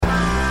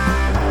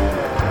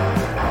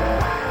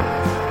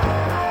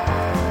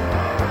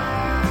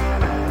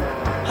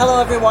Hello,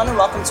 everyone, and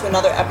welcome to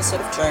another episode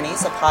of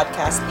Journeys, a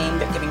podcast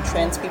aimed at giving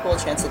trans people a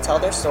chance to tell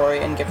their story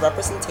and give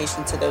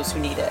representation to those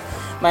who need it.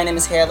 My name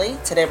is Haley.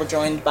 Today we're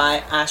joined by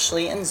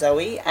Ashley and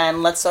Zoe,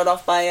 and let's start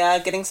off by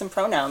getting some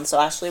pronouns. So,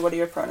 Ashley, what are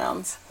your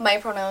pronouns? My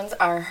pronouns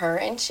are her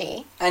and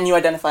she. And you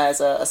identify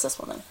as a cis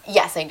woman?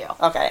 Yes, I do.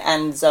 Okay,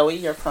 and Zoe,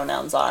 your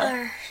pronouns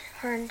are?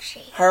 Her and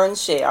she. Her and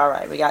she, all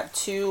right. We got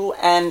two,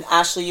 and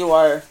Ashley, you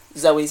are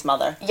Zoe's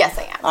mother? Yes,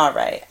 I am. All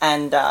right,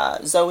 and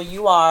Zoe,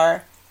 you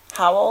are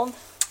how old?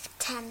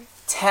 10.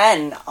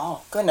 10.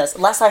 Oh, goodness.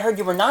 Last I heard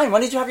you were 9.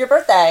 When did you have your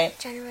birthday?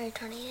 January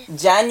 20th.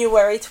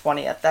 January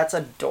 20th. That's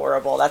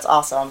adorable. That's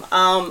awesome.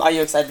 Are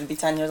you excited to be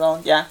 10 years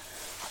old? Yeah?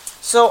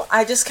 So,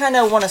 I just kind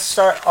of want to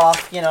start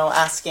off,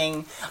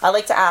 asking... I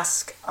like to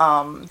ask,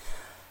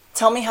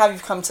 tell me how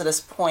you've come to this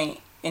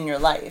point in your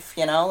life,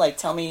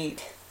 tell me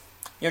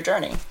your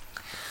journey.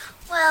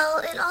 Well,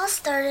 it all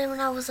started when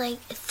I was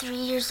 3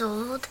 years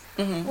old,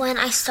 when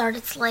I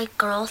started to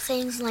girl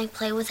things and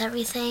play with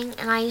everything.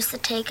 And I used to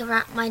take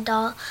around my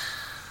doll.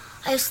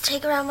 I used to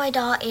take around my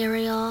doll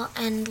Ariel,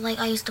 and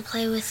I used to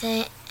play with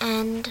it.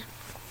 And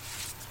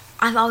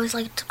I've always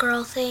liked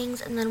girl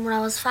things. And then when I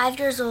was 5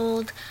 years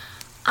old,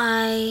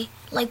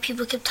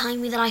 people kept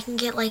telling me that I can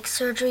get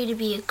surgery to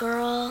be a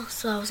girl.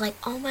 So I was like,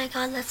 oh my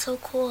god, that's so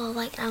cool.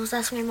 I was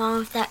asking my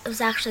mom if that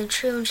was actually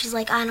true, and she's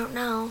like, I don't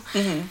know.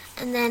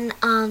 And then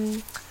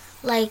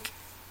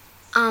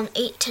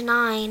 8 to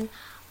 9,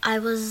 I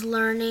was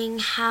learning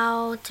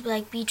how to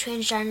be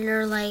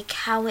transgender,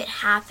 how it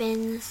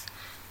happens,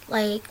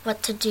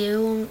 what to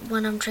do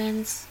when I'm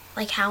trans,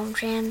 how I'm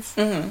trans.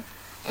 And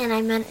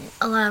I met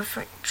a lot of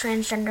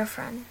transgender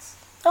friends.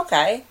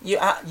 Okay. You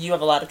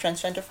have a lot of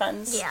transgender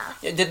friends? Yeah.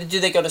 Do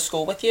they go to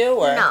school with you?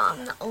 Or? No,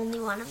 I'm the only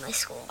one in my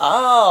school.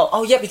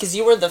 Oh, yeah, because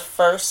you were the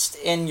first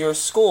in your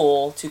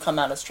school to come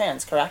out as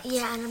trans, correct?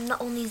 Yeah, and I'm the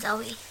only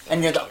Zoe.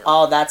 And you're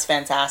oh, that's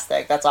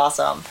fantastic. That's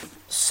awesome.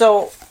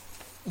 So,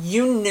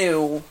 you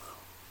knew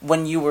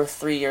when you were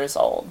 3 years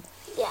old.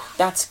 Yeah.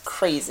 That's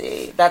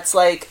crazy. That's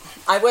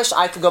I wish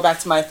I could go back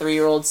to my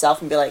 3-year-old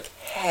self and be like,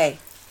 hey,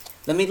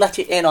 let me let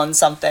you in on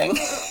something.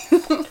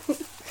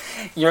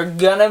 You're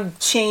gonna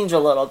change a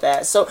little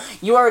bit. So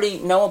you already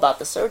know about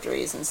the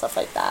surgeries and stuff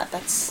like that.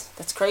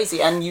 That's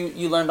crazy. And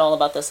you learned all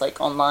about this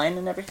online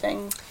and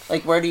everything?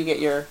 Where do you get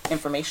your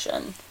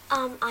information?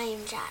 I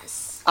Am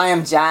Jazz. I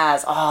Am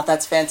Jazz. Oh,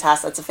 that's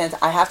fantastic.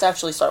 I have to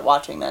actually start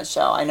watching that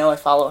show. I know I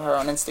follow her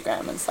on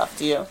Instagram and stuff.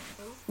 Do you?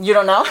 You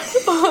don't know?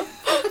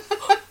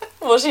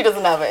 Well, she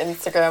doesn't have an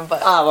Instagram,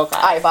 but okay.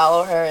 I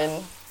follow her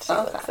and she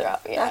looks her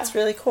up. Yeah. That's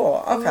really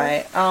cool.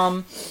 Okay.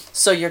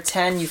 So you're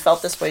 10. You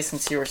felt this way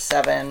since you were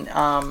 7.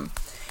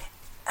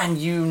 And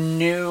you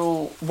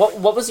knew...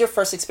 What was your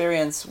first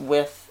experience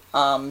with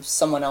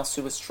someone else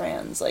who was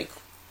trans?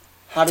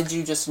 How did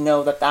you just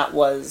know that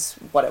was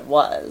what it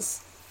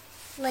was?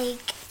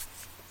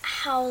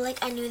 How,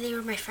 I knew they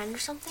were my friend or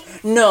something?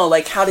 No,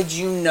 how did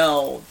you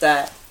know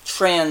that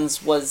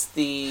trans was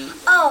the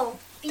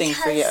thing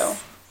for you?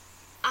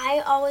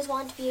 I always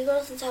wanted to be a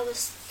girl since I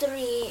was 3,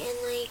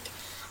 and,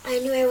 I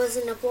knew I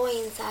wasn't a boy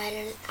inside,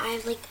 and I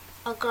have,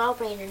 a girl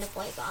brain and a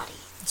boy body.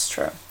 It's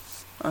true.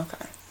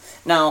 Okay.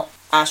 Now,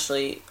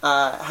 Ashley,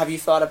 have you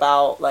thought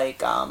about,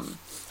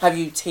 have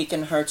you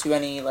taken her to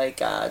any,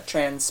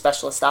 trans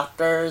specialist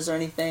doctors or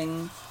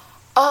anything?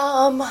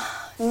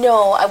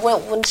 No.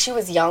 When she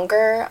was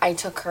younger, I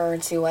took her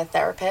to a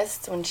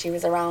therapist when she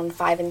was around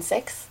 5 and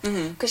 6.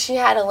 Because she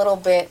had a little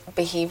bit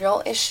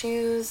behavioral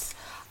issues,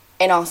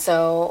 and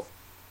also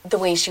the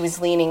way she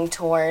was leaning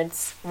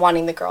towards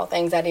wanting the girl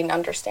things, I didn't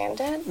understand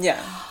it.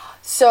 Yeah.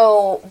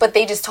 So, but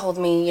they just told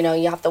me,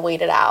 you have to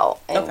wait it out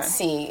and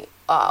see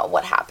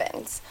what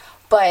happens.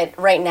 But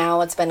right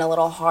now, it's been a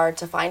little hard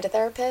to find a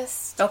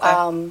therapist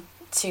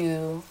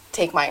to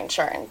take my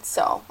insurance.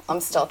 So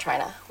I'm still trying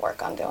to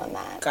work on doing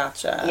that.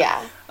 Gotcha.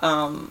 Yeah.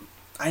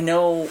 I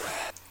know,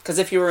 because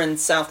if you were in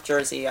South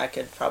Jersey, I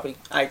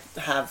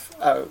have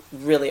a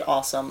really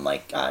awesome,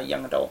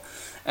 young adult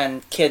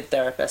and kid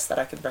therapist that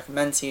I could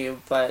recommend to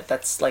you, but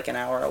that's an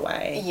hour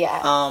away.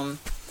 Yeah.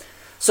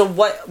 So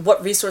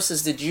what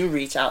resources did you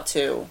reach out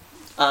to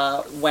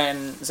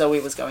when Zoe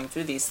was going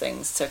through these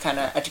things to kind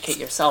of educate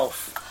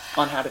yourself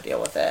on how to deal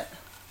with it?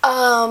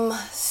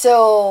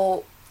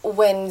 So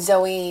when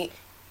Zoe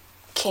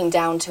came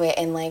down to it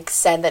and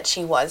said that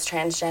she was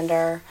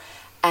transgender,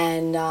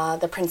 and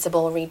the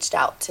principal reached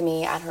out to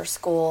me at her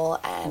school.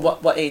 And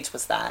what age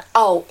was that?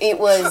 Oh, it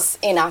was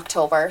in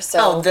October.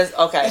 So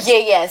okay.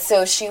 Yeah.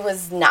 So she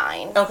was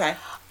 9. Okay.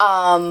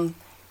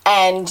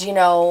 And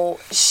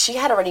she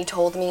had already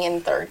told me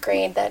in 3rd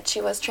grade that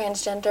she was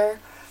transgender,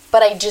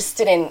 but I just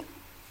didn't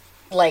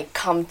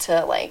come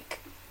to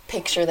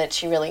picture that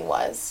she really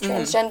was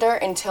transgender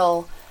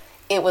until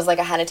it was I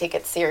had to take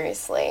it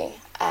seriously,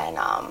 and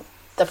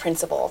the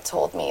principal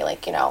told me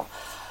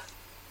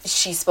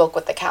she spoke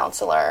with the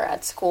counselor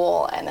at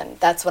school, and then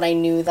that's when I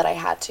knew that I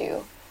had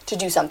to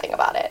do something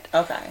about it.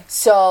 Okay.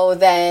 So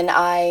then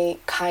I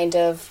kind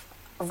of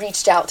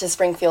reached out to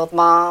Springfield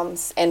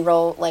moms and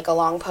wrote a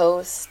long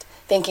post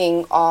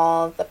thinking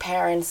all the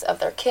parents of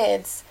their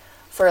kids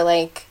for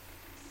like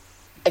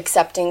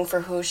accepting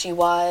for who she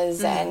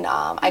was, and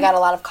I got a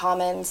lot of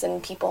comments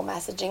and people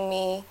messaging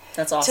me.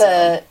 That's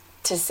awesome.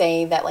 To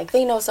say that like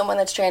they know someone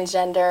that's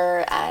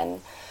transgender,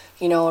 and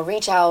you know,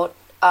 reach out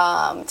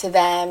to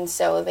them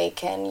so they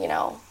can, you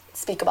know,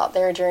 speak about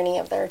their journey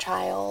of their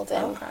child,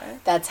 and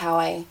that's how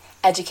I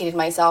educated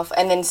myself.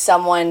 And then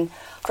someone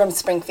from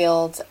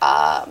Springfield,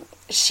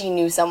 she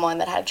knew someone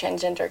that had a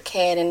transgender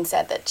kid and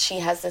said that she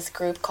has this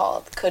group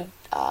called Good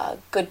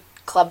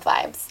Club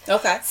Vibes.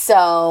 Okay.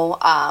 So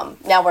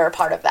now we're a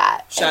part of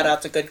that. Shout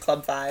out to Good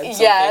Club Vibes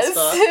yes.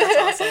 on Facebook.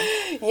 That's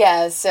awesome.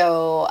 Yeah,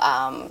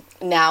 so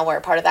now we're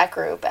a part of that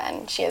group,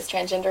 and she has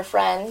transgender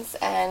friends,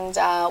 and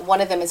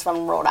one of them is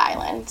from Rhode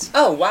Island.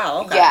 Oh,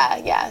 wow. Okay.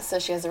 Yeah, so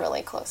she has a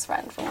really close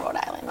friend from Rhode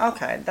Island.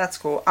 Okay, that's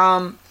cool.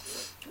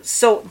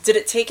 So did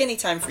it take any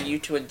time for you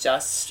to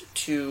adjust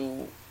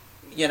to,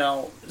 you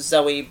know,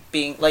 Zoe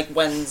being, like,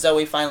 when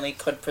Zoe finally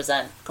could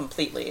present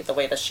completely the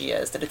way that she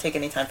is, did it take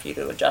any time for you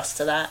to adjust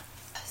to that?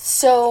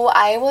 So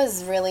I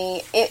was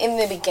really, in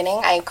the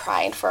beginning, I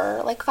cried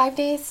for like 5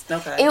 days.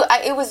 Okay.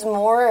 It was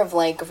more of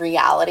like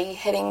reality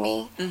hitting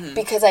me,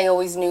 because I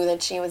always knew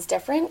that she was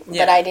different,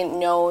 but I didn't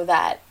know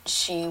that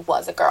she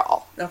was a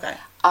girl. Okay.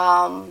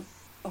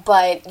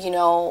 But, you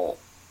know,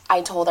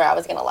 I told her I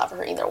was going to love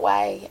her either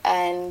way,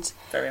 and...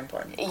 Very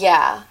important.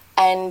 Yeah,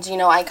 and, you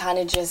know, I kind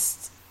of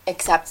just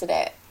accepted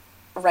it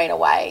right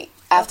away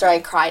after I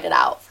cried it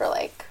out for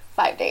like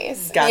 5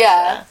 days.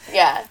 Gotcha.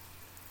 Yeah.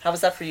 How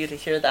was that for you to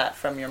hear that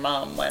from your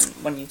mom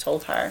when you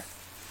told her?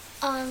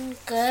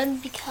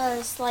 Good,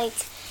 because like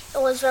it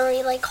was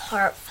very like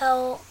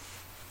heartfelt,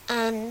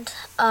 and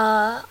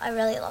I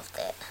really loved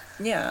it.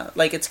 Yeah,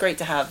 like it's great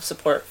to have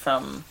support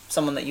from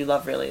someone that you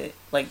love really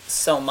like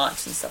so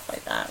much and stuff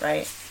like that,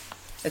 right?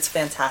 It's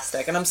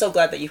fantastic, and I'm so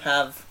glad that you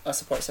have a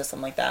support system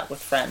like that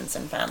with friends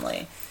and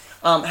family.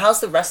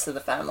 How's the rest of the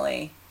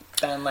family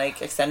been,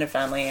 like extended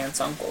family, aunts,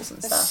 uncles,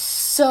 and stuff?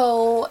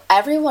 So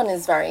everyone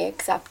is very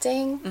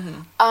accepting.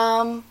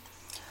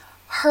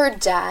 Her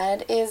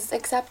dad is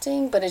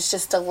accepting, but it's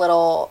just a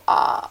little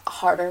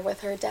harder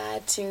with her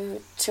dad to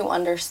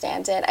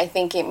understand it. I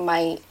think it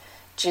might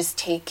just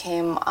take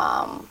him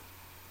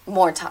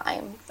more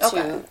time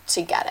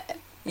to get it.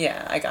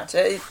 Yeah, I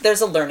gotcha.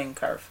 There's a learning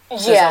curve.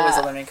 There's always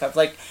a learning curve.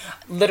 Like,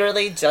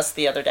 literally just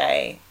the other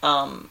day,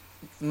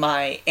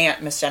 my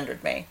aunt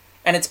misgendered me.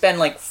 And it's been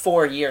like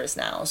 4 years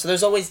now. So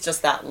there's always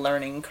just that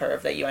learning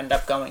curve that you end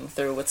up going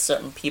through with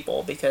certain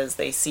people because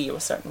they see you a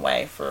certain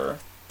way for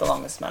the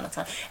longest amount of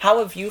time. How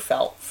have you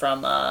felt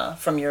from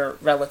your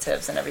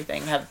relatives and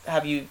everything?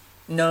 Have you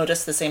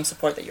noticed the same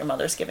support that your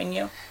mother's giving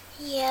you?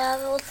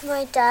 Yeah, with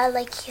my dad,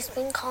 like he's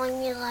been calling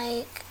me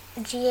like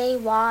GAY.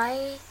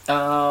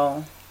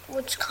 Oh.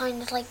 Which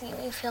kind of like made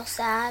me feel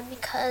sad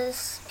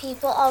because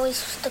people always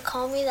used to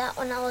call me that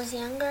when I was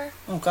younger.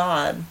 Oh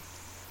God.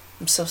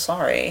 I'm so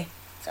sorry.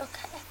 It's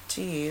okay.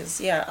 Jeez,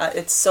 yeah,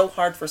 it's so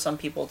hard for some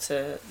people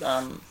to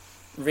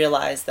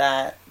realize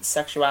that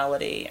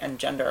sexuality and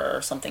gender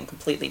are something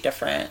completely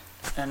different,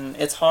 and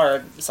it's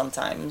hard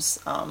sometimes.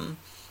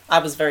 I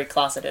was very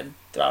closeted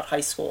throughout high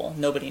school.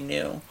 Nobody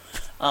knew.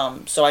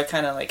 So I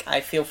kind of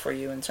I feel for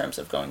you in terms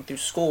of going through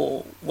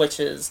school, which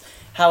is,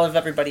 how have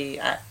everybody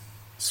at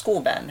school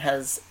been?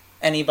 Has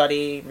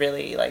anybody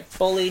really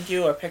bullied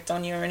you or picked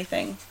on you or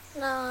anything?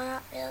 No,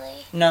 not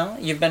really. No?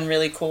 You've been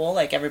really cool?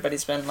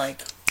 Everybody's been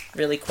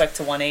really quick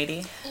to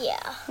 180?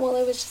 Yeah. Well,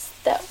 it was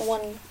just that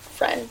one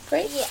friend,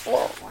 right? Yeah.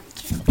 Well, one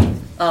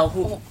kid.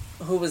 Oh,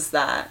 who was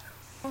that?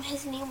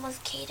 His name was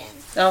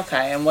Caden.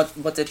 Okay, and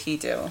what did he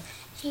do?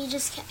 He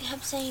just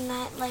kept saying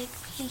that,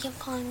 he kept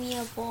calling me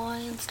a boy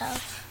and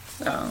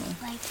stuff. Oh.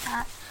 Like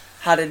that.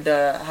 How did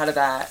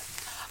that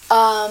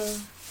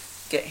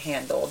get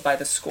handled by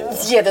the school?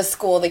 Yeah,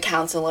 the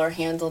counselor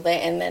handled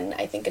it, and then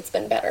I think it's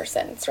been better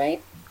since,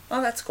 right?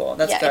 Oh, that's cool.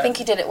 That's good. I think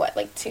he did it,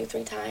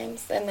 2-3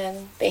 times, and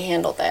then they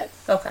handled it.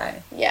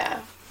 Okay.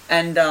 Yeah.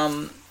 And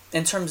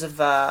in terms of,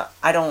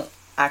 I don't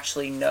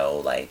actually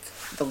know,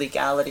 the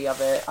legality of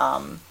it.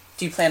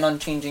 Do you plan on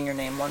changing your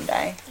name one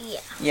day? Yeah.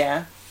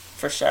 Yeah,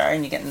 for sure.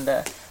 And you're getting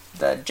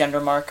the gender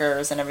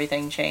markers and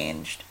everything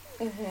changed.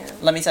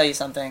 Mm-hmm. Let me tell you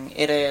something.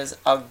 It is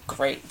a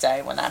great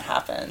day when that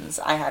happens.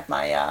 I had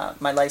my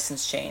my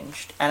license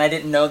changed, and I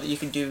didn't know that you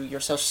could do your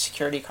social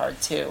security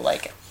card too.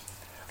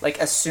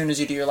 As soon as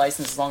you do your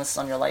license, as long as it's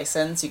on your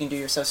license, you can do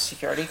your social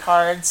security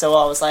card. So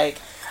I was I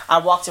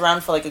walked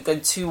around for a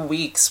good 2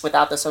 weeks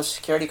without the social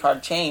security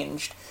card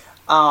changed.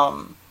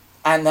 And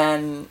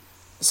then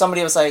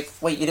somebody was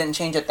wait, you didn't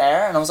change it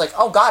there? And I was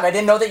oh God, I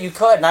didn't know that you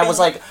could. And I was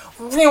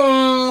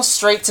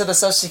straight to the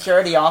social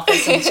security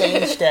office and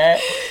changed it.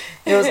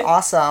 It was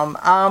awesome.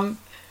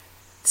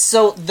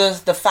 So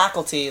the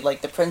faculty,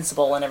 the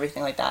principal and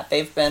everything like that,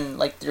 they've been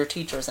your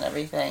teachers and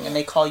everything, and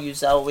they call you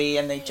Zoe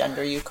and they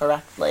gender you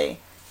correctly.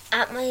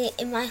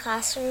 In my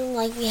classroom,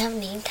 we have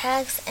name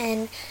tags,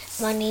 and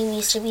my name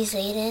used to be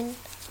Zayden,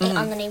 like,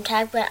 on the name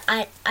tag, but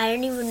I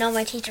didn't even know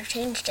my teacher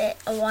changed it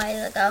a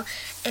while ago,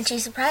 and she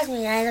surprised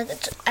me, and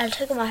I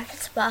took him out of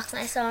his box,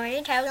 and I saw my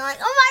name tag, and I'm like,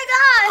 oh my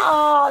god!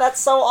 Oh, that's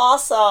so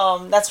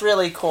awesome. That's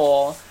really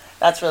cool.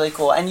 That's really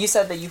cool. And you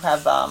said that you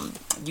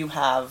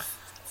have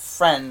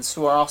friends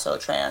who are also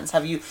trans.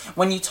 Have you,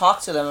 when you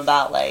talk to them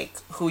about, like,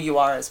 who you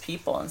are as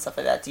people and stuff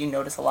like that, do you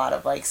notice a lot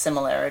of, like,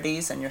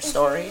 similarities in your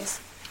stories?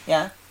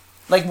 Yeah?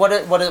 Like, what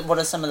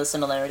are some of the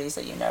similarities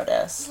that you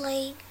notice?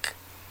 Like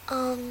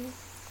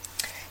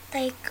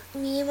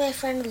me and my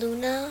friend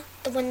Luna,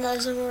 the one that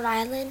lives in Rhode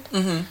Island,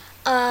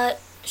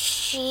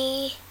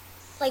 she,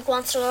 like,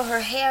 wants to grow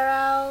her hair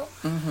out.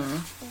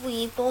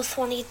 We both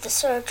want to get the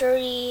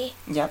surgery.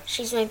 Yep.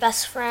 She's my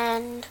best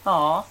friend.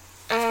 Aw.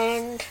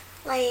 And,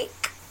 like,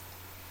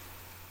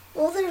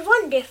 well, there's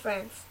one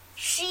difference.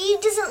 She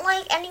doesn't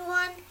like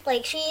anyone.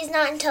 Like, she's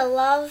not into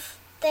love,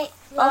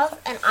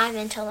 and I'm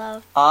into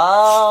love.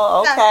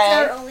 Oh, okay.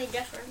 That's our only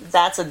difference.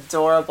 That's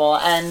adorable.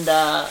 And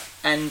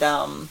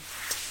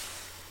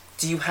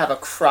do you have a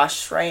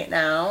crush right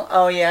now?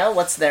 Oh, yeah?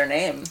 What's their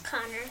name?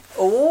 Connor.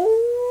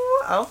 Ooh,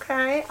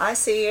 okay. I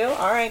see you.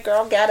 All right,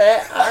 girl, get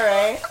it. All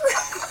right.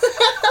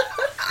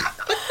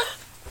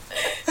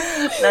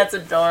 That's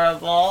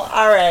adorable.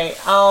 All right.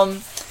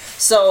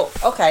 So,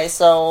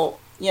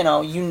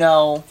 you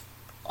know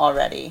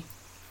already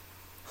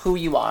who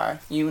you are.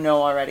 You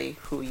know already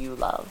who you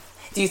love.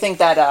 Do you think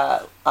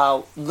that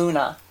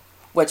Luna,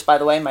 which, by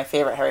the way, my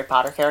favorite Harry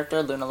Potter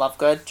character, Luna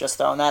Lovegood, just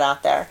throwing that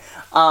out there,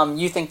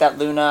 you think that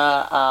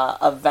Luna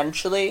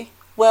eventually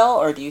will,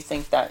 or do you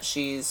think that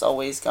she's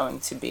always going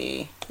to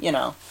be, you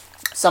know,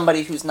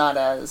 somebody who's not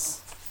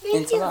as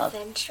into love?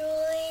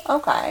 Eventually.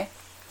 Okay.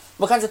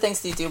 What kinds of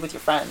things do you do with your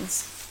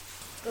friends?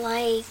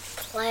 Like,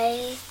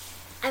 play.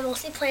 I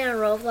mostly play on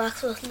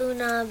Roblox with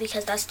Luna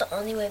because that's the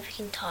only way we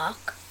can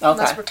talk. Okay.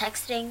 Unless we're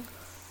texting.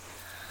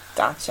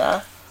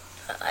 Gotcha.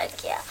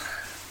 Like, yeah.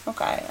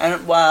 Okay.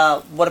 And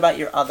what about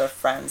your other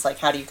friends? Like,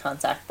 how do you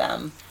contact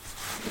them?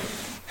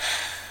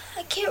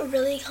 I can't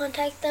really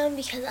contact them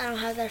because I don't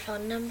have their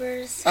phone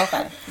numbers.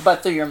 Okay.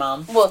 But through your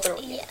mom? Well, through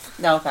Yeah.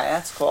 Okay,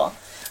 that's cool.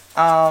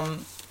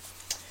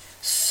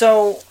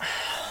 So,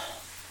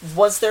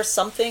 was there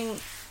something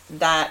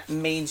that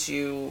made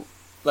you,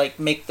 like,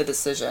 make the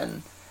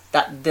decision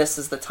that this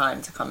is the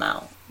time to come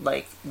out?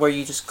 Like, where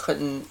you just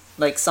couldn't,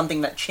 like,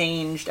 something that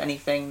changed,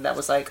 anything that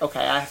was like,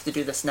 okay, I have to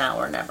do this now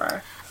or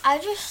never? I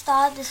just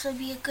thought this would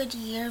be a good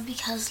year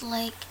because,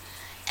 like,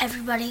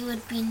 everybody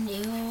would be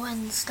new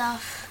and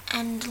stuff.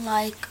 And,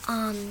 like,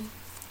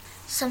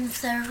 some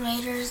third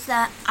graders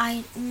that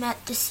I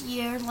met this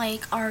year,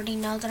 like, already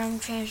know that I'm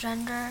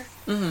transgender.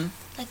 Mm-hmm.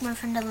 Like, my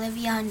friend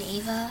Olivia and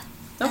Ava.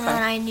 Okay. And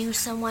then I knew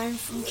someone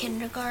from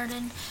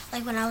kindergarten.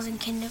 Like, when I was in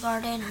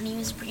kindergarten, her name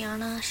is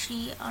Brianna.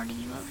 She already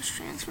knew I was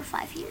trans for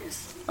 5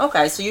 years.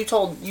 Okay, so you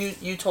told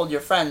your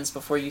friends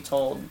before you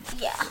told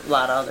Yeah. a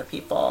lot of other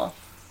people.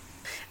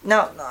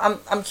 Now,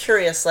 I'm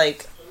curious,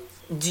 like,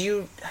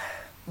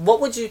 what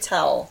would you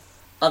tell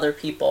other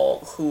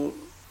people who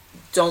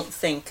don't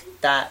think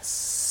that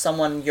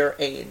someone your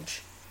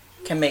age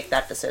can make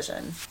that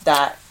decision,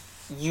 that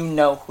you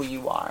know who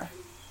you are?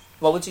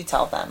 What would you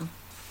tell them?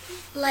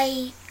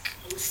 Like,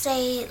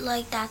 say,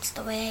 like, that's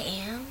the way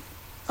I am.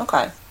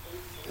 Okay.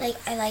 Like,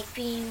 I like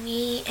being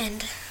me,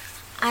 and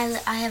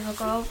I have a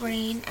girl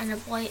brain and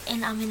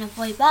I'm in a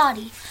boy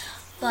body,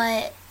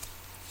 but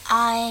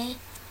I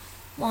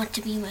want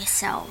to be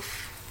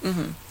myself.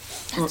 Mm-hmm.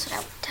 That's what I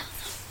would tell them.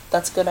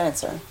 That's a good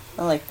answer.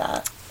 I like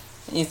that.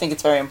 You think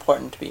it's very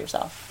important to be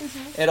yourself.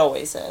 Mm-hmm. It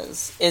always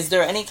is. Is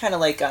there any kind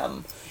of, like,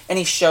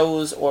 any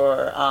shows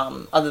or,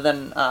 other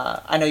than,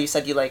 I know you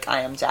said you like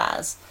I Am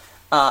Jazz.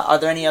 Are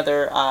there any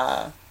other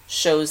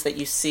shows that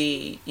you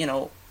see, you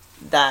know,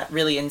 that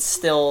really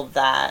instill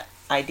that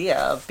idea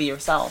of be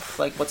yourself?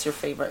 Like, what's your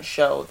favorite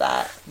show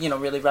that, you know,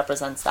 really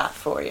represents that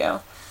for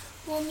you?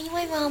 Well, me and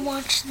my mom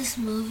watched this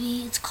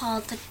movie. It's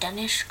called The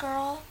Danish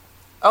Girl.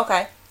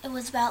 Okay. It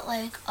was about,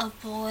 like, a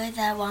boy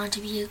that wanted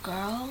to be a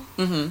girl,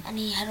 Mm-hmm. and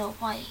he had a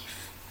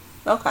wife.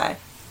 Okay.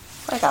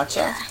 I gotcha.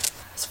 Yeah.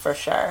 That's for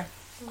sure.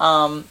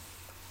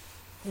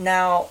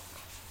 Now,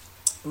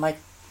 my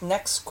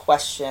next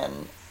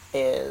question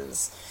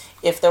is,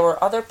 if there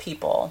were other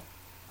people,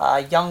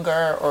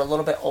 younger or a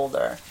little bit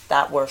older,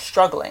 that were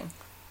struggling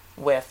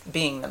with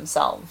being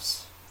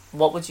themselves,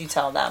 what would you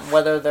tell them?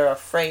 Whether they're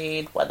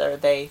afraid, whether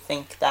they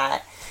think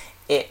that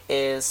it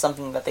is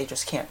something that they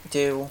just can't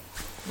do,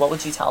 what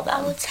would you tell I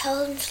them? would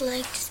tell them to,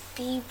 like, just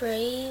be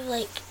brave.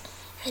 Like,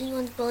 if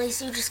anyone's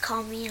bullies you, just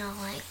call me and I'll,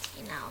 like,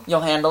 you know,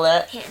 You'll handle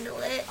it? handle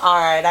it. All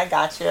right, I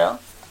got you.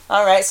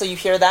 All right, so you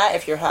hear that.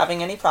 If you're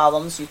having any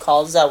problems, you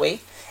call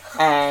Zoe,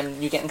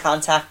 and you get in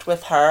contact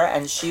with her,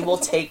 and she will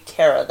take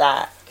care of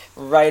that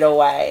right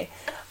away.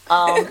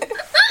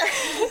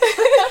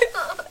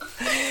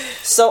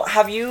 So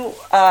have you,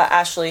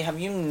 Ashley, have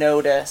you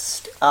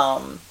noticed,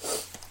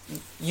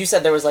 you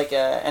said there was, like,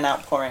 an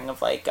outpouring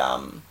of, like,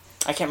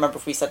 I can't remember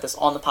if we said this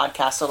on the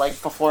podcast or,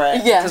 like, before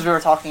it, Yeah. because we were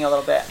talking a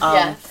little bit.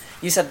 Yeah.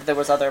 You said that there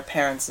was other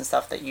parents and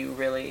stuff that you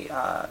really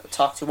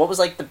talked to. What was,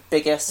 like, the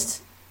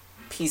biggest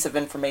piece of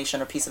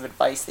information or piece of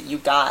advice that you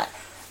got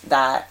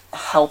that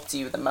helped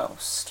you the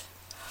most?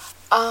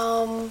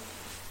 I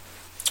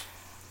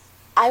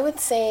would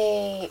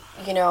say,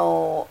 you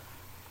know,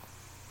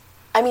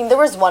 I mean, there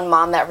was one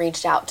mom that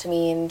reached out to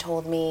me and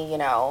told me, you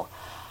know,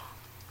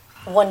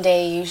 one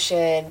day you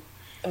should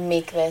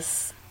make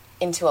this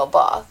into a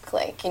book,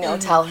 like, you know,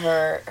 tell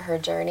her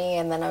journey.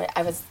 And then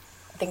I was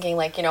thinking,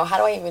 like, you know, how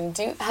do I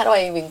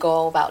even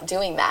go about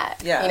doing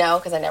that? Yeah. You know,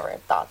 because I never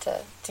thought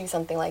to do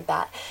something like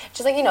that.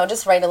 Just like, you know,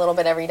 just write a little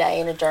bit every day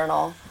in a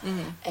journal,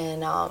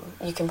 and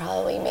you can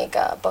probably make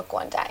a book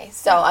one day.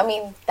 So, I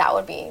mean, that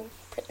would be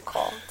pretty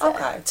cool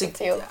to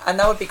do. And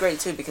that would be great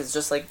too, because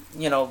just like,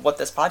 you know, what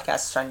this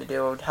podcast is trying to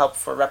do, would help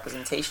for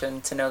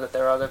representation, to know that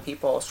there are other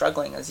people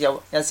struggling as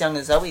young as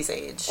Zoe's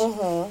age.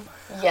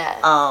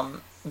 Yeah.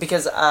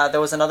 Because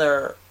there was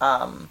another,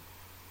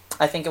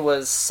 I think it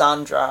was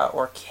Sandra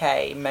or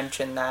Kay,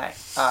 mentioned that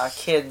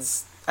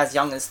kids as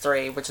young as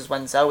 3, which is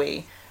when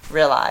Zoe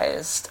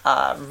realize,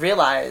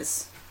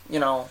 you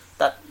know,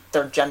 that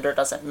their gender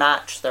doesn't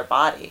match their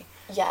body.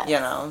 Yes. You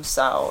know,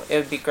 so it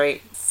would be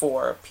great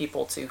for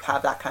people to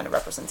have that kind of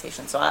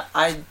representation. So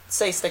I'd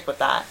say stick with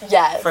that.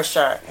 Yes. For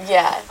sure.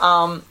 Yeah.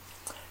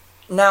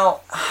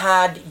 Now,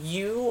 had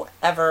you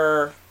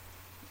ever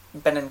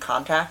been in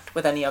contact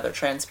with any other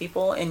trans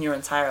people in your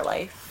entire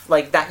life?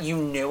 Like, that you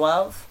knew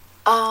of?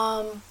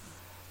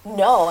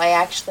 No, I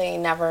actually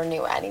never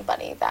knew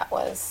anybody that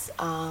was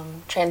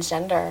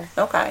transgender.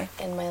 Okay.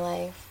 In my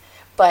life.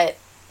 But,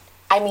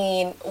 I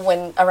mean,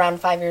 when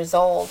around 5 years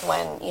old,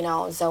 when, you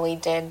know, Zoe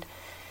did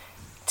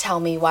tell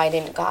me why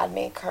didn't God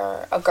make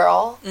her a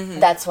girl,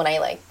 that's when I,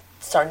 like,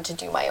 started to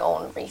do my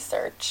own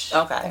research.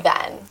 Okay.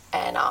 Then,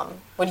 and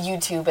would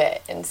YouTube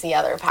it and see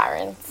other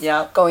parents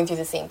going through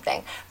the same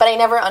thing. But I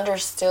never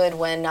understood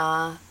when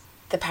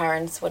the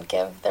parents would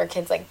give their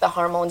kids, like, the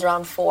hormones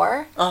around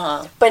 4.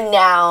 But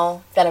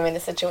now that I'm in the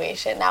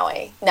situation, now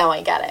I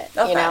get it.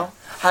 Okay. You know.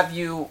 Have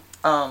you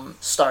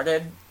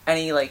started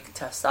any, like,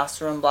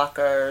 testosterone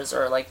blockers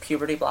or, like,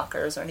 puberty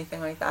blockers or anything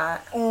like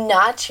that?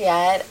 Not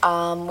yet.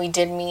 We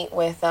did meet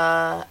with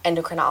a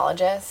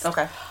endocrinologist.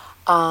 Okay.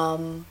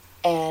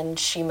 And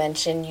she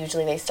mentioned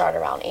usually they start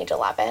around age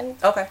 11.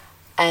 Okay.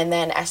 And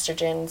then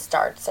estrogen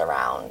starts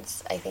around,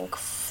 I think,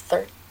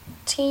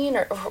 13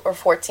 or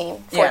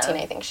 14. 14,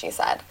 I think she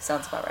said.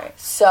 Sounds about right.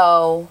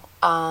 So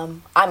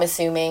I'm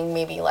assuming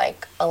maybe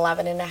like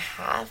 11 and a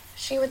half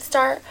she would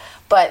start.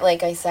 But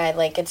like I said,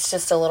 like, it's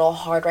just a little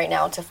hard right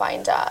now to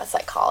find a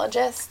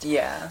psychologist.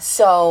 Yeah.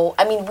 So,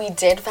 I mean, we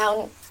did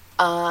find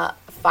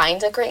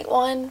a great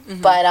one,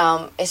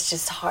 but it's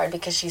just hard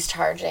because she's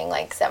charging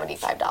like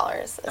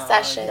 $75 a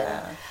session.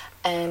 Yeah.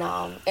 And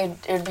it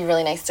would be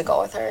really nice to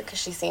go with her because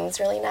she seems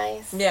really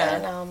nice. Yeah.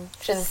 And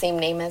she has the same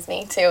name as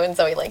me too, and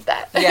Zoe like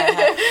that.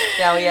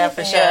 Yeah,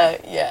 for sure.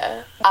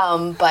 Yeah.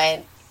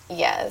 But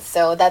yeah,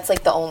 so that's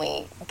like the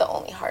only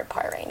hard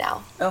part right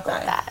now. Okay.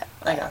 With that.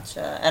 I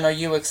gotcha. And are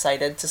you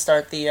excited to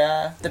start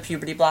the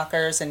puberty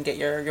blockers and get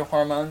your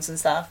hormones and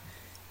stuff?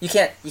 You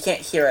can't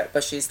hear it,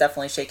 but she's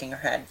definitely shaking her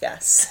head.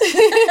 Yes.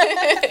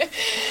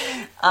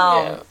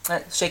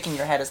 Shaking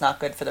your head is not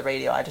good for the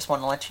radio. I just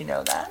want to let you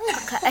know that.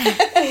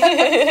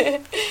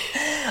 Okay.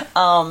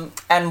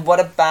 And what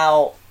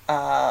about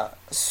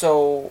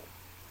so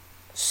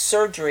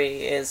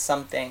surgery is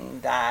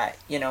something that,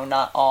 you know,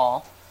 not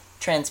all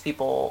trans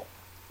people,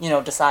 you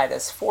know, decide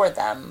is for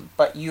them,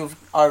 but you've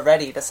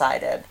already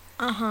decided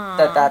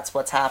that that's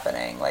what's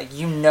happening. Like,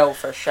 you know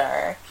for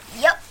sure.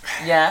 Yep.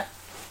 Yeah.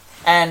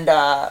 And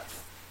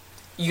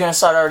you gonna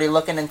start already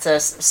looking into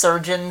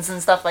surgeons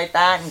and stuff like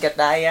that and get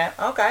that yet?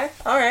 Okay.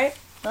 All right.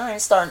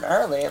 Starting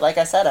early. Like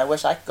I said, I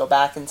wish I could go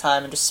back in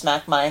time and just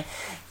smack my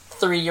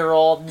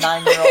 3-year-old,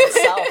 9-year-old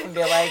self and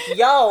be like,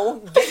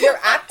 yo, get your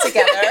act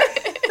together.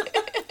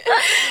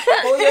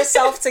 Pull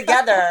yourself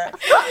together.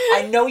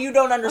 I know you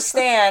don't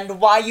understand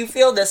why you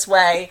feel this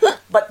way,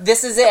 but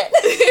this is it.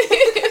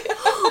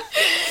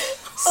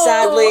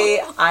 Sadly,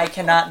 I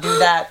cannot do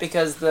that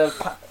because the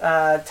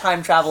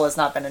time travel has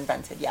not been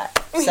invented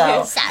yet.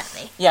 So,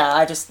 Sadly. yeah,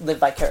 I just live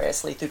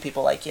vicariously through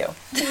people like you,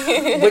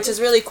 which is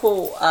really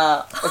cool.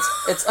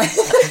 It's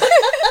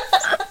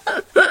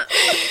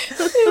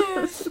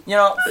you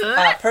know,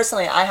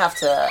 personally, I have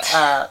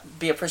to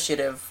be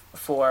appreciative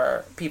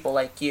for people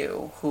like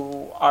you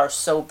who are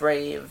so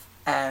brave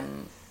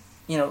and,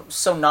 you know,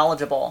 so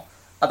knowledgeable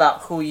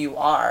about who you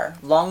are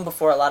long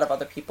before a lot of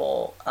other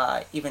people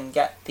even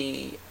get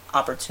the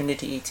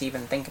opportunity to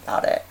even think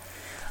about it.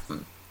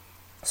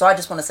 So I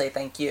just want to say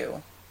thank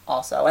you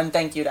also, and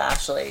thank you to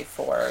Ashley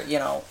for, you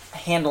know,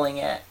 handling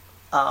it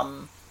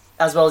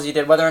as well as you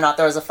did, whether or not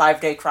there was a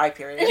 5-day cry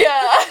period.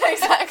 Yeah,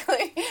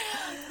 exactly.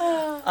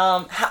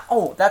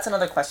 That's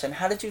another question.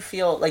 How did you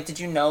feel? Like, did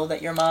you know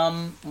that your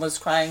mom was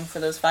crying for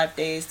those 5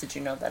 days? Did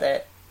you know that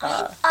it...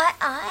 I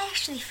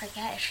actually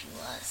forget if she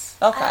was.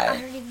 Okay. I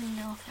don't even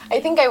know if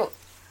I think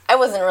I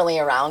wasn't really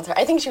around her.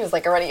 I think she was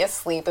like already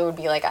asleep. It would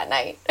be like at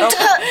night.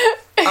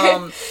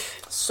 Okay.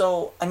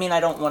 So, I mean, I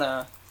don't want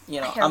to,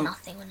 you know... I hear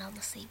nothing when I'm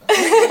asleep.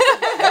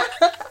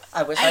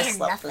 I wish I I hear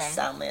slept as nothing.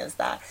 soundly as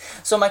that.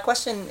 So my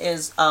question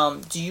is,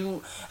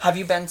 have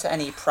you been to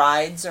any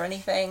prides or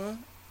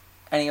anything?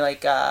 Any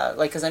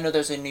because I know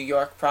there's a New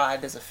York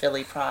Pride, there's a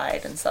Philly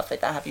Pride and stuff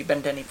like that. Have you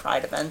been to any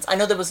Pride events? I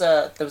know there was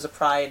a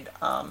Pride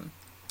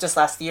just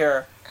last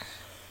year,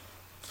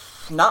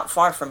 not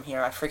far from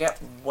here. I forget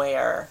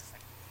where,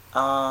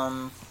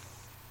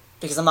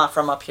 because I'm not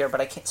from up here, but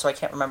I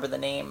can't remember the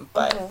name.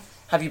 But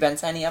have you been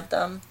to any of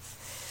them?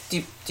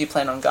 Do you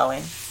plan on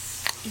going?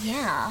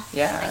 Yeah.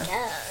 Yeah, I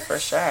guess. for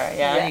sure.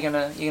 Yeah, Yeah. you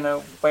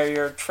gonna wear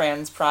your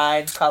trans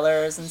pride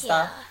colors and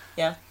stuff.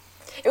 Yeah.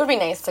 It would be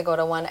nice to go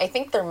to one. I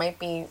think there might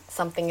be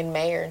something in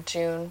May or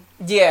June.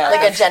 Yeah.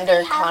 Like a gender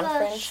We have a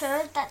conference.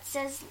 shirt that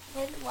says,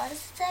 wait, what does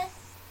it say?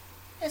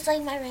 It's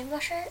like my rainbow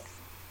shirt.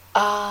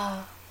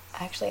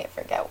 Actually, I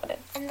forget what it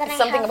is. And then It's I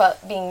something have-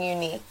 about being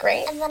unique,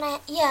 right? And then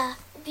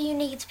be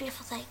unique, it's a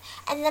beautiful thing.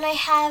 And then I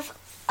have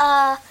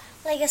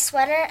like a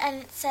sweater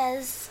and it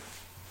says,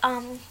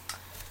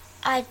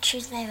 I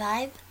choose my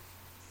vibe.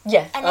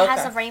 Yeah. And it has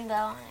Okay. a rainbow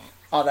on it.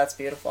 Oh, that's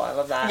beautiful. I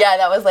love that. Yeah,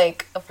 that was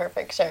like a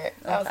perfect shirt.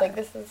 I was Okay. like,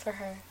 this is for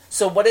her.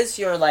 So what is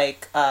your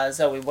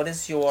Zoe, what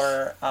is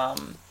your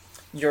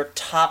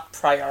top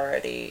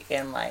priority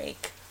in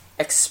like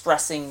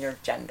expressing your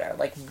gender?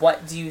 Like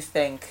what do you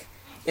think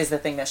is the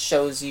thing that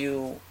shows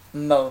you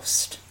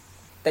most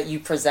that you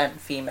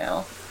present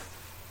female?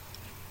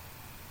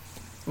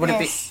 Would it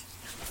be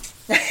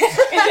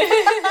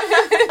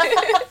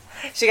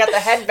She got the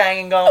head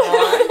banging going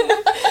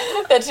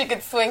on. That she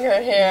could swing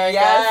her hair, I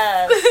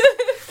guess.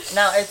 Yes.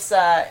 Now it's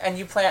and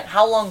you plan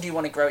how long do you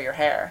want to grow your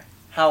hair?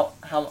 How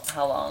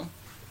long?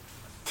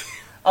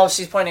 Oh,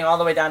 she's pointing all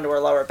the way down to her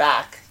lower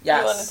back. Yes.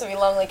 You want it to be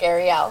long like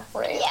Ariel,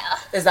 right? Yeah.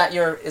 Is that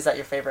your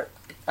favorite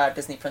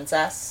Disney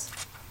princess?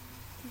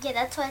 Yeah,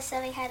 that's why I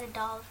said I had a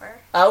doll of her.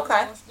 Oh, when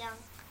I okay. was young.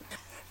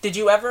 Did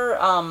you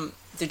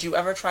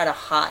ever try to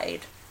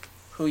hide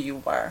who you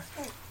were?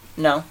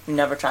 No, you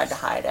never tried to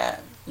hide it.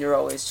 You're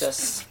always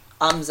just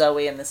I'm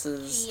Zoe and this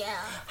is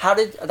Yeah.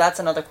 That's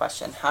another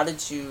question. How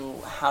did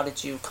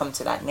you come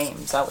to that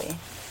name, Zoe?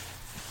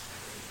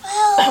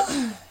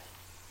 Well,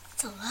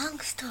 it's a long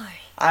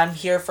story. I'm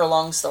here for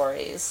long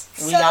stories.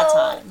 We So- got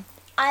time.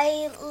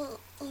 I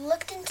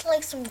looked into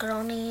like some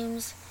girl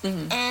names,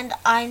 Mhm. and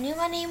I knew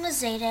my name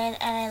was Zayden,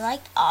 and I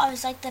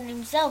always liked the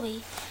name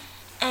Zoe.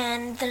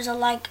 And there's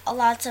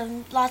lots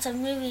of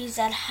movies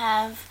that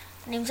have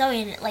the name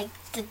Zoe in it, like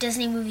the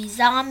Disney movie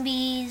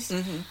Zombies,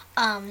 Mhm.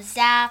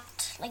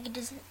 Zapped, like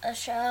a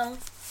show.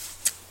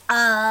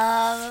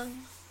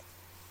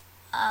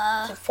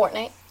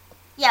 Fortnite.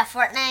 Yeah,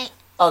 Fortnite,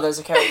 Oh, there's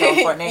a character in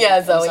Fortnite.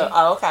 Yeah, Zoe.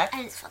 Oh, okay.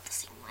 and it's felt the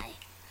same way.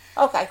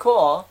 Okay,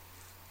 cool.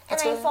 And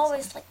That's really I've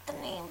always liked the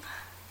name.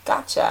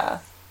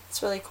 Gotcha.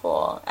 It's really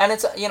cool, and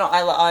it's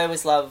I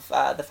always love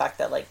the fact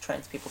that like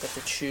trans people get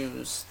to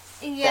choose.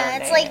 Yeah,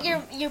 Their it's like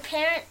name. your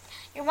parent,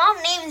 your mom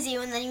names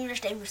you, and then you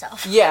just name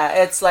yourself. Yeah,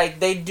 it's like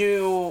they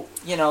do.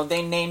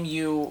 They name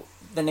you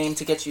the name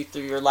to get you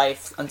through your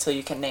life until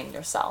you can name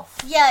yourself.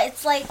 Yeah,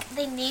 it's like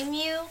they name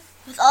you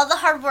with all the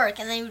hard work,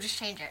 and then you just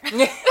change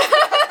it.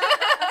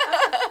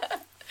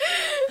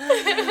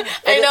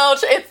 I know,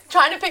 it's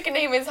trying to pick a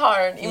name is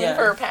hard, even Yeah.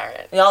 for a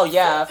parent. Oh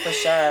yeah, for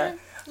sure.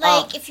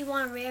 Like, if you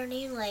want a rare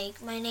name,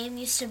 like, my name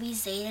used to be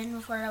Zayden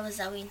before I was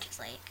Zoe, and she's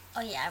like,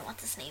 oh yeah, I want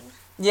this name.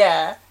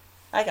 Yeah,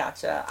 I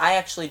gotcha. I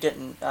actually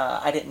didn't.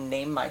 I didn't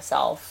name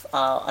myself.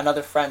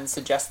 Another friend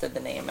suggested the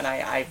name, and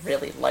I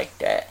really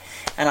liked it.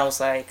 And I was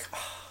like,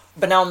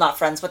 but now I'm not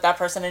friends with that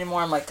person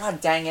anymore. I'm like,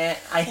 God dang it!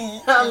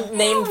 I'm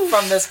named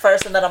from this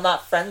person that I'm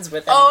not friends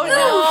with anymore.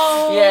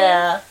 Oh no!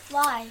 Yeah.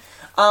 Why?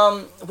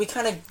 We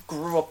kind of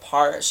grew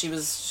apart.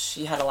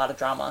 She had a lot of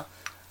drama,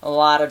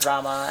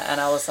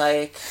 and I was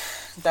like,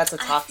 that's a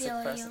toxic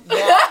feel person. you.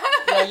 Yeah,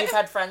 yeah. You've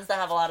had friends that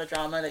have a lot of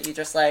drama that you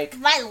just like.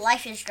 My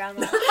life is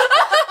drama.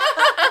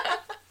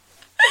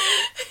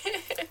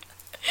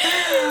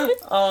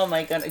 Oh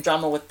my goodness,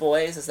 drama with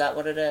boys, is that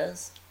what it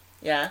is?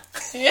 Yeah.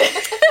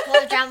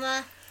 Boy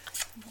drama.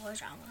 Boy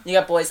drama. You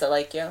got boys that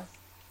like you?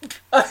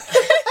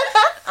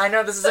 I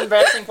know this is an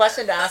embarrassing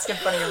question to ask in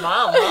front of your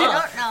mom, huh?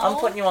 I don't know. I'm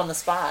putting you on the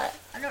spot.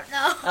 I don't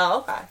know. Oh,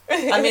 okay.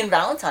 I mean,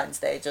 Valentine's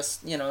Day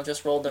just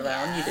rolled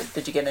around. Yeah.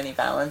 Did you get any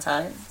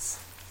Valentines?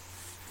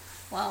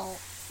 Well,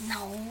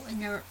 no, I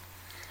never.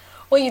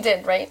 Well, you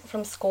did, right?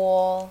 From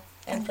school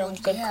and from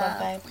Good yeah,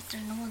 Club Vibe. but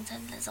there no one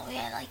said this. Oh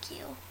yeah, I like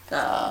you.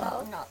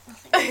 No. No,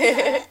 nothing like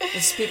that.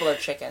 These people are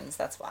chickens,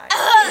 that's why.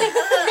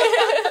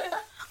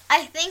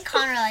 I think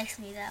Connor likes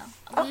me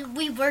though.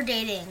 We were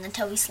dating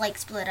until we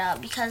split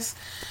up because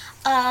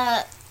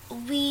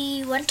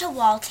we went to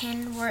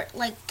Walton. We're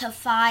like to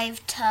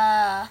 5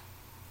 to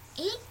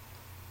 8.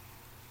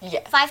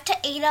 Yeah. 5 to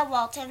 8 at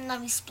Walton, and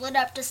then we split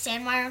up to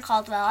Sandmeyer and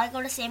Caldwell. I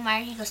go to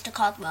Sandmeyer, he goes to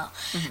Caldwell.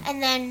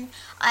 And then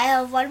I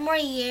have one more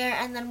year,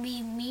 and then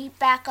we meet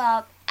back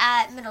up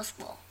at middle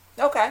school.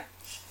 Okay.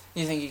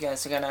 You think you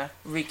guys are gonna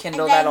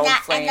rekindle And then that old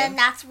flame? and then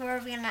that's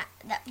where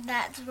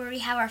that's where we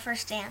have our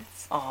first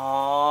dance.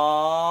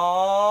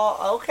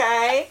 Oh,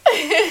 okay.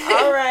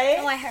 All right.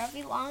 Oh, my hair will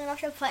be long enough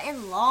should put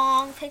in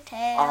long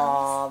pigtails.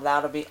 Oh,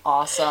 that'll be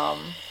awesome.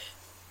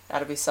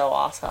 That'd be so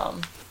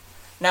awesome.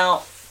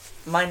 Now,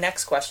 my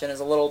next question is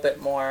a little bit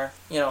more,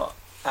 a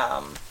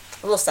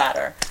little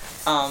sadder.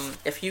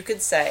 If you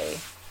could say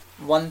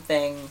one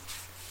thing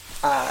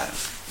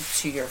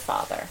to your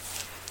father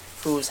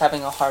who's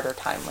having a harder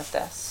time with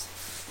this,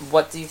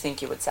 what do you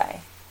think you would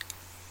say?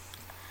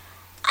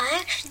 I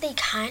actually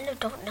kind of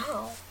don't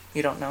know.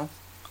 You don't know?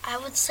 I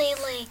would say,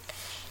 like,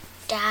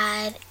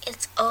 Dad,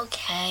 it's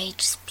okay.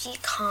 Just be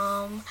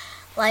calm.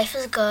 Life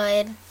is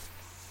good.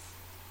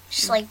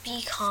 Just, like,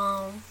 be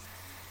calm.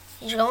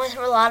 You're going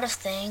through a lot of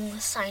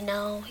things. I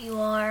know you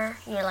are.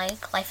 You're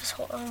like, life is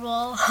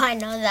horrible. I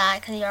know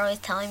that because you're always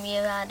telling me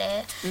about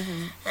it.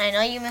 Mm-hmm. And I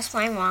know you miss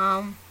my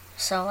mom.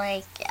 So,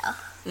 like, yeah.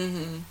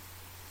 Mm-hmm.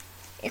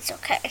 It's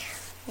okay.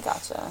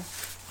 Gotcha.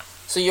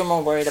 So you're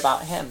more worried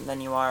about him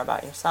than you are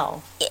about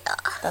yourself. Yeah.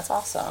 That's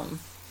awesome.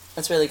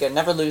 That's really good.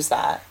 Never lose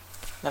that.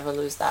 Never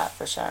lose that,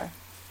 for sure.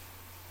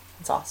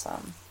 It's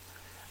awesome.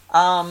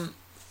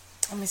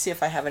 Let me see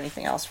if I have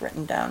anything else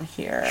written down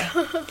here.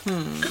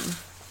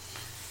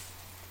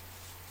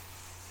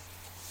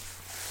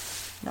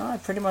 No, I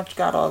pretty much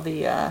got all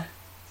the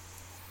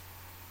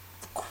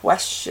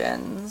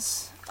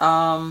questions.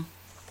 Because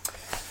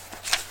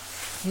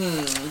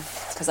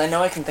I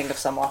know I can think of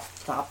some off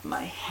the top of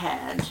my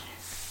head.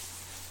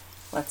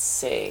 Let's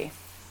see.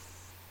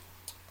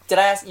 Did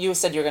I ask, you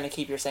said you're going to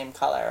keep your same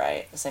color,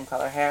 right? The same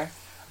color hair?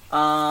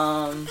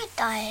 I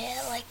dye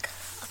it like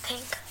a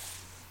pink.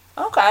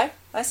 Okay,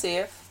 I see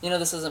you. You know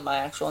this isn't my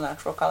actual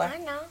natural color. I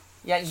know.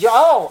 Yeah.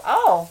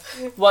 Oh.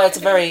 Well, it's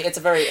a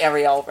very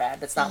Ariel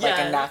red. It's not like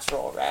Yeah. a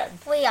natural red.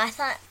 Wait, I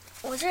thought,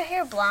 was your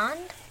hair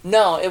blonde?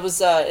 No, it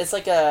was. It was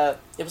like a.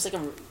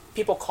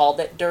 People called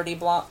it dirty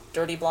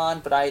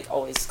blonde, but I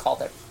always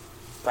called it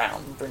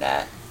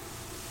brunette.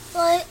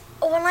 Well,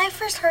 when I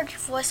first heard your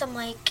voice, I'm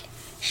like,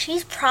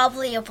 she's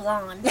probably a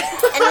blonde. And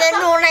then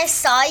when I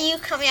saw you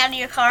coming out of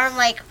your car, I'm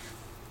like,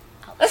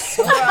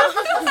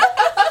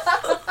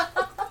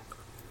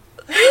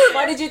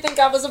 Why did you think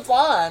I was a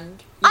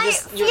blonde? I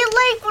feel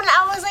like when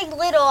I was like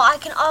little, I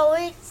can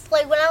always,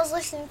 like when I was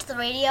listening to the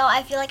radio,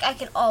 I feel like I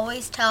could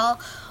always tell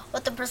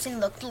what the person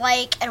looked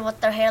like and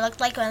what their hair looked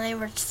like when they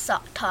were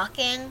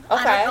talking. I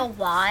Okay. don't know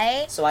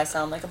why. So I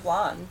sound like a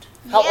blonde.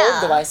 How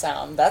old do I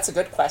sound? That's a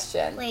good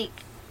question. Like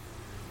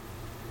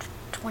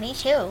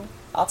 22.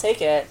 I'll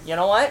take it. You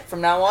know what?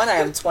 From now on, I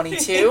am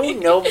 22.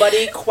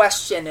 Nobody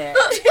question it.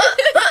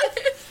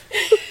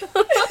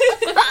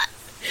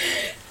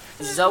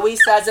 Zoe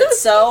says it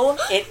so.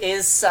 It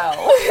is so.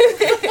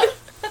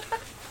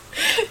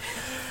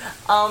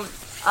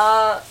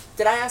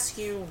 Did I ask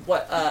you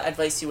what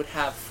advice you would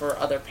have for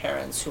other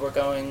parents who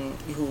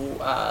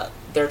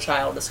their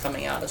child is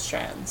coming out as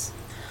trans?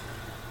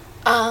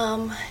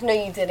 No,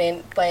 you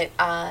didn't, but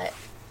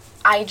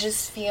I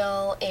just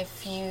feel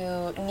if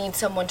you need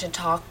someone to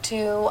talk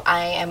to,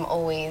 I am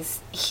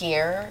always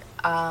here.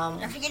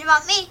 Don't forget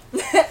about me.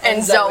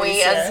 And Zoe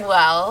Zoe's as here.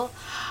 well.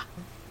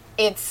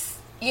 It's,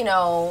 it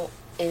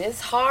is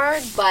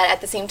hard, but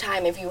at the same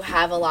time, if you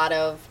have a lot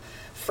of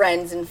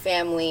friends and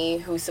family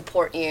who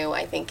support you,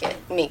 I think it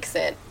makes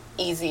it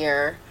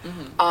easier.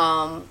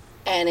 Mm-hmm.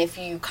 And if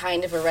you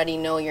kind of already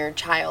know your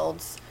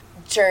child's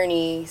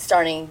journey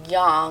starting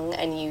young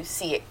and you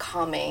see it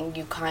coming,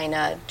 you kind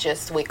of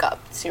just wake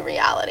up to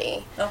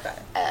reality. Okay.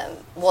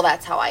 Well,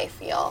 that's how I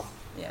feel.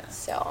 Yeah.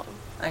 So,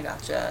 I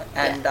gotcha.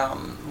 And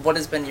what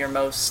has been your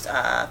most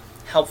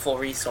helpful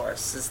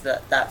resource? Is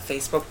that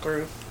Facebook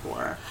group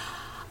or?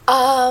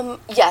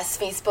 yes,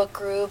 Facebook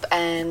group,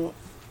 and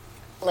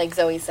like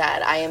Zoe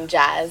said, I Am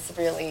Jazz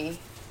really,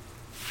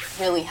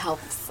 really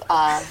helps.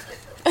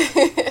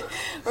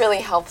 Really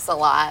helps a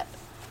lot.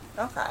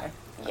 Okay.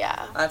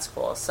 Yeah. That's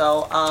cool.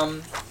 So,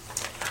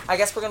 I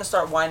guess we're going to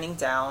start winding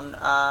down.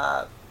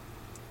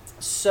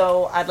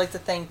 So, I'd like to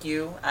thank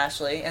you,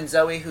 Ashley, and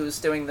Zoe, who's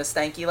doing the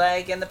stanky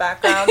leg in the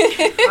background.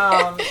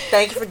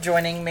 Thank you for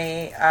joining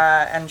me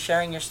and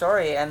sharing your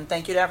story, and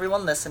thank you to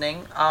everyone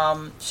listening.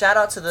 Shout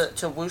out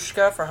to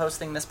Wooshka for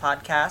hosting this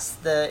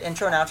podcast. The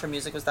intro and outro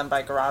music was done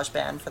by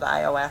GarageBand for the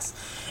iOS.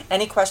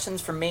 Any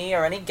questions for me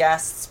or any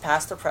guests,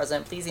 past or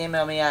present, please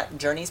email me at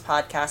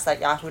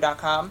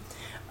journeyspodcast@yahoo.com.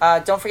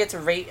 Don't forget to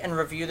rate and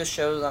review the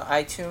shows on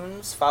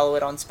iTunes, follow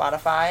it on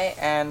Spotify,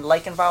 and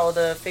like and follow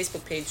the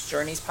Facebook page,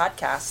 Journeys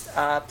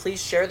Podcast.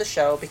 Please share the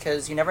show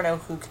because you never know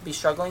who could be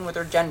struggling with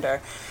their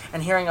gender,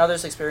 and hearing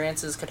others'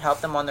 experiences could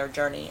help them on their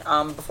journey.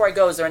 Before I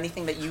go, is there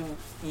anything that you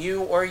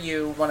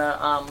want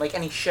to, like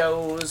any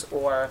shows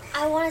or...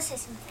 I want to say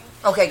something.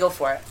 Okay, go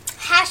for it.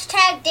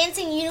 Hashtag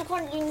dancing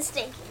unicorn doing the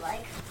stanky leg.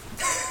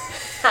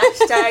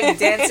 Hashtag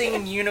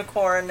dancing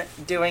unicorn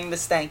doing the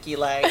stanky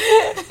leg.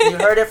 You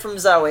heard it from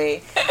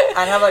Zoe.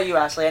 And how about you,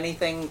 Ashley?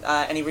 Anything,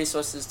 any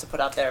resources to put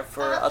out there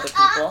for other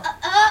people?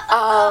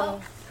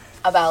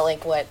 About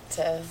like what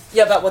to...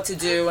 Yeah, about what to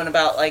do and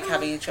about like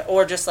having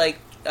or just like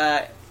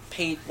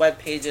web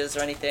pages or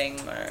anything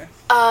or...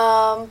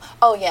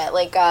 Oh yeah,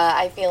 like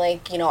I feel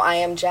like I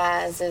Am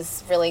Jazz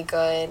is really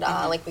good.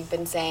 Like we've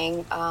been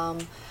saying.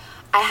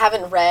 I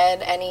haven't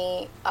read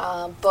any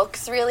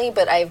books really,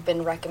 but I've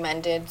been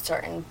recommended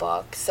certain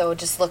books. So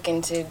just look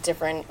into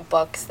different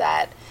books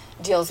that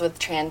deals with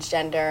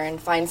transgender and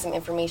find some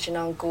information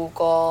on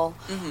Google.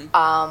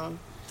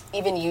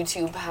 Even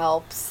YouTube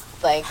helps,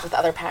 like with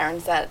other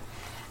parents that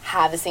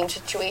have the same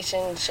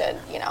situation should,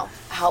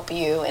 help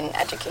you and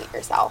educate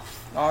yourself.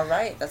 All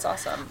right, that's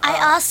awesome.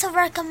 I also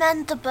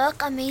recommend the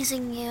book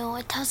Amazing You.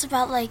 It tells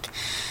about like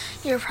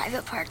your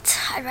private parts.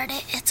 I read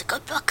it. It's a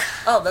good book.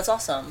 Oh, that's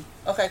awesome.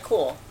 Okay,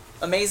 cool.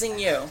 Amazing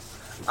You.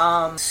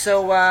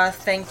 So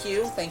thank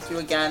you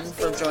again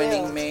for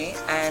joining me,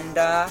 and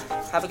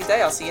have a good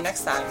day. I'll see you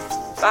next time.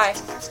 Bye.